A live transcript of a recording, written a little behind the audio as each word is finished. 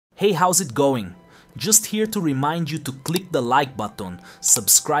Hey, how's it going? Just here to remind you to click the like button,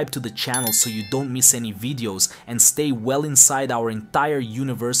 subscribe to the channel so you don't miss any videos, and stay well inside our entire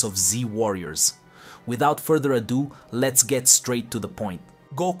universe of Z Warriors. Without further ado, let's get straight to the point.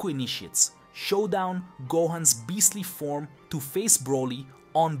 Goku initiates Showdown Gohan's beastly form to face Broly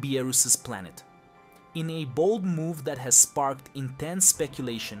on Beerus' planet. In a bold move that has sparked intense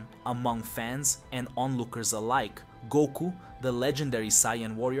speculation among fans and onlookers alike, Goku, the legendary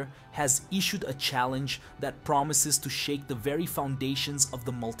Saiyan warrior, has issued a challenge that promises to shake the very foundations of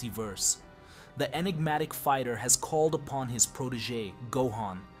the multiverse. The enigmatic fighter has called upon his protege,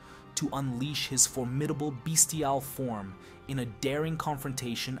 Gohan, to unleash his formidable bestial form in a daring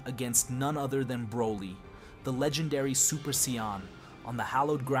confrontation against none other than Broly, the legendary Super Saiyan, on the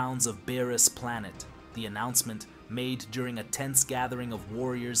hallowed grounds of Beerus planet. The announcement, made during a tense gathering of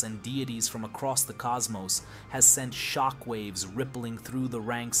warriors and deities from across the cosmos, has sent shockwaves rippling through the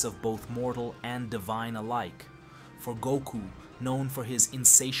ranks of both mortal and divine alike. For Goku, known for his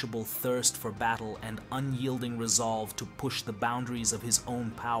insatiable thirst for battle and unyielding resolve to push the boundaries of his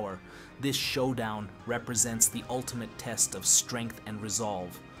own power, this showdown represents the ultimate test of strength and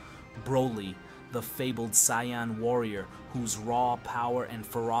resolve. Broly, the fabled Saiyan warrior whose raw power and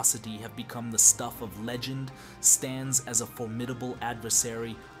ferocity have become the stuff of legend, stands as a formidable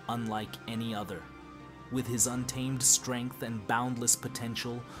adversary unlike any other. With his untamed strength and boundless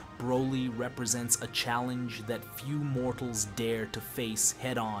potential, Broly represents a challenge that few mortals dare to face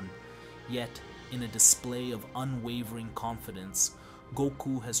head-on. Yet, in a display of unwavering confidence,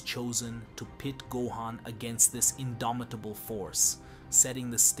 Goku has chosen to pit Gohan against this indomitable force,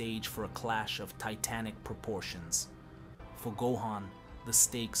 setting the stage for a clash of titanic proportions. For Gohan, the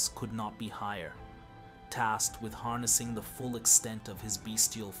stakes could not be higher. Tasked with harnessing the full extent of his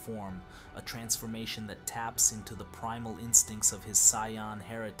bestial form, a transformation that taps into the primal instincts of his Saiyan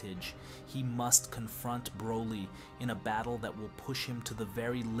heritage, he must confront Broly in a battle that will push him to the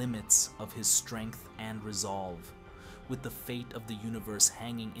very limits of his strength and resolve. With the fate of the universe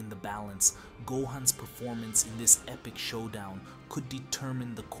hanging in the balance, Gohan's performance in this epic showdown could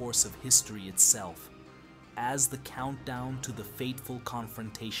determine the course of history itself. As the countdown to the fateful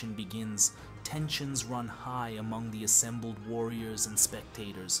confrontation begins, tensions run high among the assembled warriors and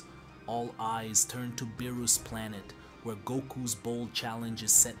spectators. All eyes turn to Beerus planet, where Goku's bold challenge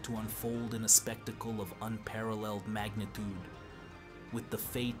is set to unfold in a spectacle of unparalleled magnitude. With the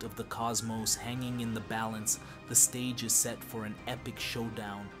fate of the cosmos hanging in the balance, the stage is set for an epic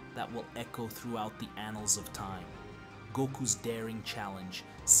showdown that will echo throughout the annals of time. Goku's daring challenge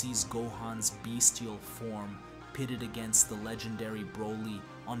sees Gohan's bestial form pitted against the legendary Broly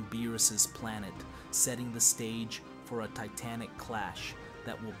on Beerus' planet, setting the stage for a titanic clash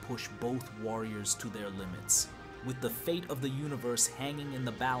that will push both warriors to their limits. With the fate of the universe hanging in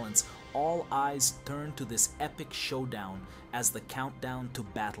the balance, all eyes turn to this epic showdown as the countdown to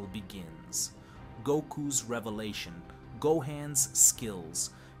battle begins. Goku's revelation, Gohan's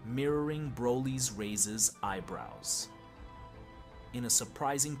skills, mirroring Broly's raises eyebrows. In a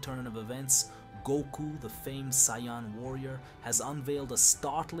surprising turn of events, Goku, the famed Saiyan warrior, has unveiled a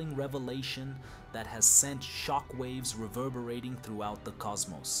startling revelation that has sent shockwaves reverberating throughout the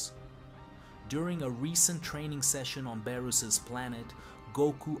cosmos. During a recent training session on Beerus' planet,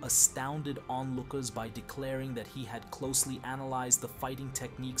 Goku astounded onlookers by declaring that he had closely analyzed the fighting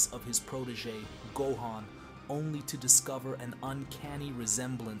techniques of his protege, Gohan, only to discover an uncanny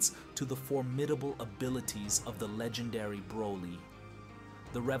resemblance to the formidable abilities of the legendary Broly.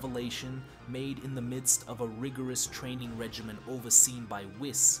 The revelation, made in the midst of a rigorous training regimen overseen by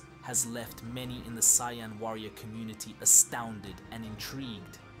Whis, has left many in the Saiyan warrior community astounded and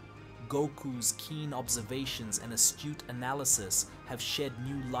intrigued. Goku's keen observations and astute analysis have shed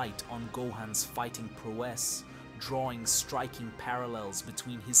new light on Gohan's fighting prowess, drawing striking parallels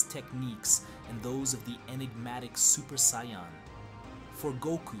between his techniques and those of the enigmatic Super Saiyan. For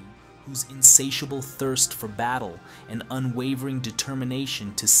Goku, whose insatiable thirst for battle and unwavering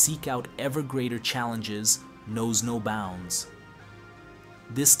determination to seek out ever greater challenges knows no bounds.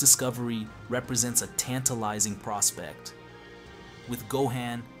 This discovery represents a tantalizing prospect, with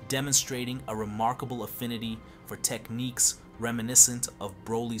Gohan demonstrating a remarkable affinity for techniques reminiscent of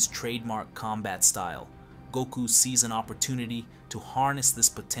Broly's trademark combat style. Goku sees an opportunity to harness this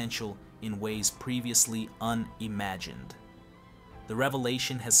potential in ways previously unimagined. The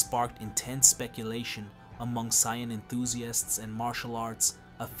revelation has sparked intense speculation among Saiyan enthusiasts and martial arts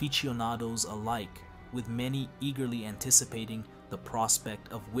aficionados alike, with many eagerly anticipating the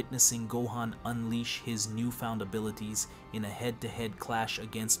prospect of witnessing Gohan unleash his newfound abilities in a head-to-head clash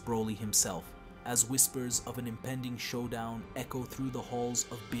against Broly himself. As whispers of an impending showdown echo through the halls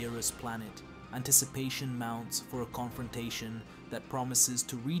of Beerus' planet, anticipation mounts for a confrontation that promises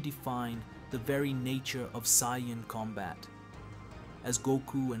to redefine the very nature of Saiyan combat. As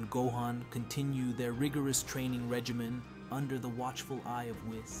Goku and Gohan continue their rigorous training regimen under the watchful eye of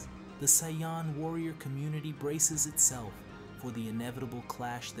Whis, the Saiyan warrior community braces itself for the inevitable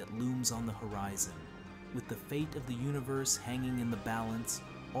clash that looms on the horizon. With the fate of the universe hanging in the balance,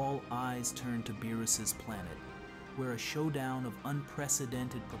 all eyes turn to Beerus' planet, where a showdown of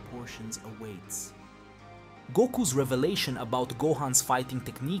unprecedented proportions awaits. Goku's revelation about Gohan's fighting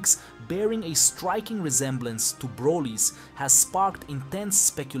techniques, bearing a striking resemblance to Broly's, has sparked intense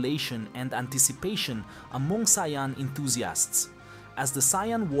speculation and anticipation among Saiyan enthusiasts. As the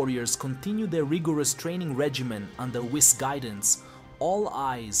Saiyan warriors continue their rigorous training regimen under Whis' guidance, all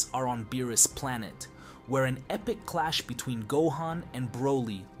eyes are on Beerus' planet, where an epic clash between Gohan and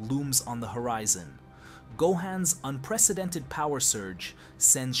Broly looms on the horizon. Gohan's unprecedented power surge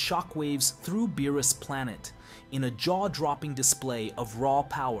sends shockwaves through Beerus' planet in a jaw-dropping display of raw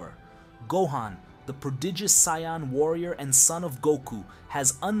power. Gohan, the prodigious Saiyan warrior and son of Goku,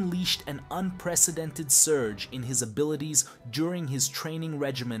 has unleashed an unprecedented surge in his abilities during his training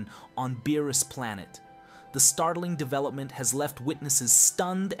regimen on Beerus' planet. The startling development has left witnesses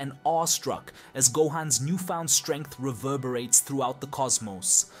stunned and awestruck as Gohan's newfound strength reverberates throughout the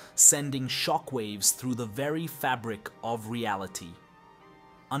cosmos, sending shockwaves through the very fabric of reality.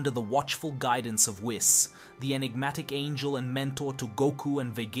 Under the watchful guidance of Whis, the enigmatic angel and mentor to Goku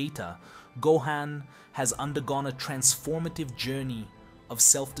and Vegeta, Gohan has undergone a transformative journey of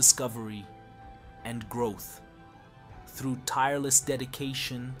self-discovery and growth. Through tireless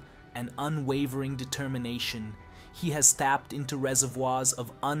dedication and unwavering determination, he has tapped into reservoirs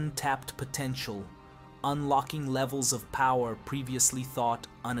of untapped potential, unlocking levels of power previously thought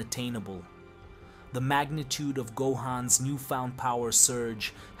unattainable. The magnitude of Gohan's newfound power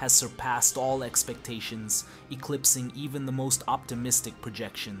surge has surpassed all expectations, eclipsing even the most optimistic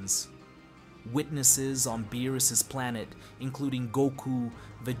projections. Witnesses on Beerus' planet, including Goku,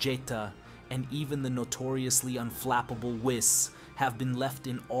 Vegeta, and even the notoriously unflappable Whis, have been left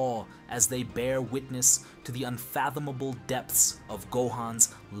in awe as they bear witness to the unfathomable depths of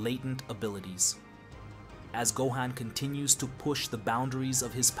Gohan's latent abilities. As Gohan continues to push the boundaries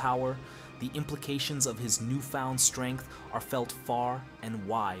of his power, the implications of his newfound strength are felt far and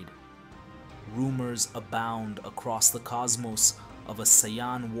wide. Rumors abound across the cosmos of a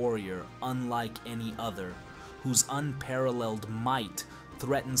Saiyan warrior unlike any other, whose unparalleled might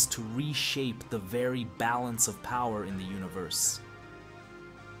threatens to reshape the very balance of power in the universe.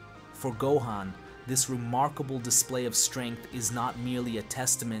 For Gohan, this remarkable display of strength is not merely a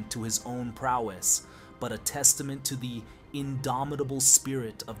testament to his own prowess, but a testament to the indomitable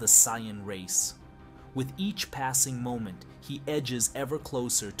spirit of the Saiyan race. With each passing moment, he edges ever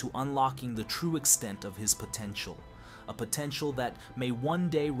closer to unlocking the true extent of his potential, a potential that may one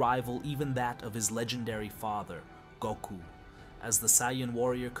day rival even that of his legendary father, Goku. As the Saiyan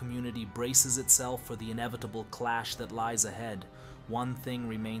warrior community braces itself for the inevitable clash that lies ahead, one thing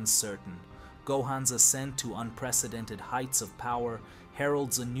remains certain. Gohan's ascent to unprecedented heights of power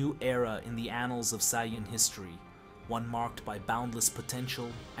heralds a new era in the annals of Saiyan history, one marked by boundless potential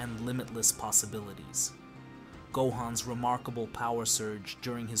and limitless possibilities. Gohan's remarkable power surge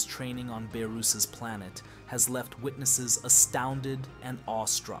during his training on Beerus' planet has left witnesses astounded and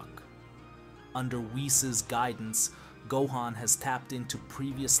awestruck. Under Whis' guidance, Gohan has tapped into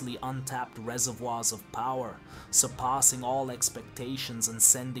previously untapped reservoirs of power, surpassing all expectations and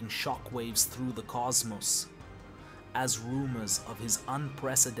sending shockwaves through the cosmos. As rumors of his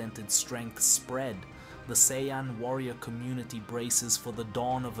unprecedented strength spread, the Saiyan warrior community braces for the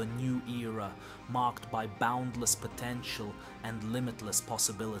dawn of a new era marked by boundless potential and limitless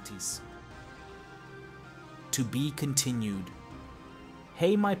possibilities. To be continued.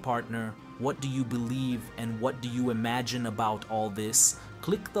 Hey my partner, what do you believe and what do you imagine about all this?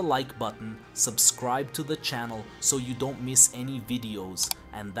 Click the like button, subscribe to the channel so you don't miss any videos,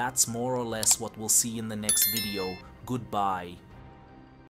 and that's more or less what we'll see in the next video. Goodbye.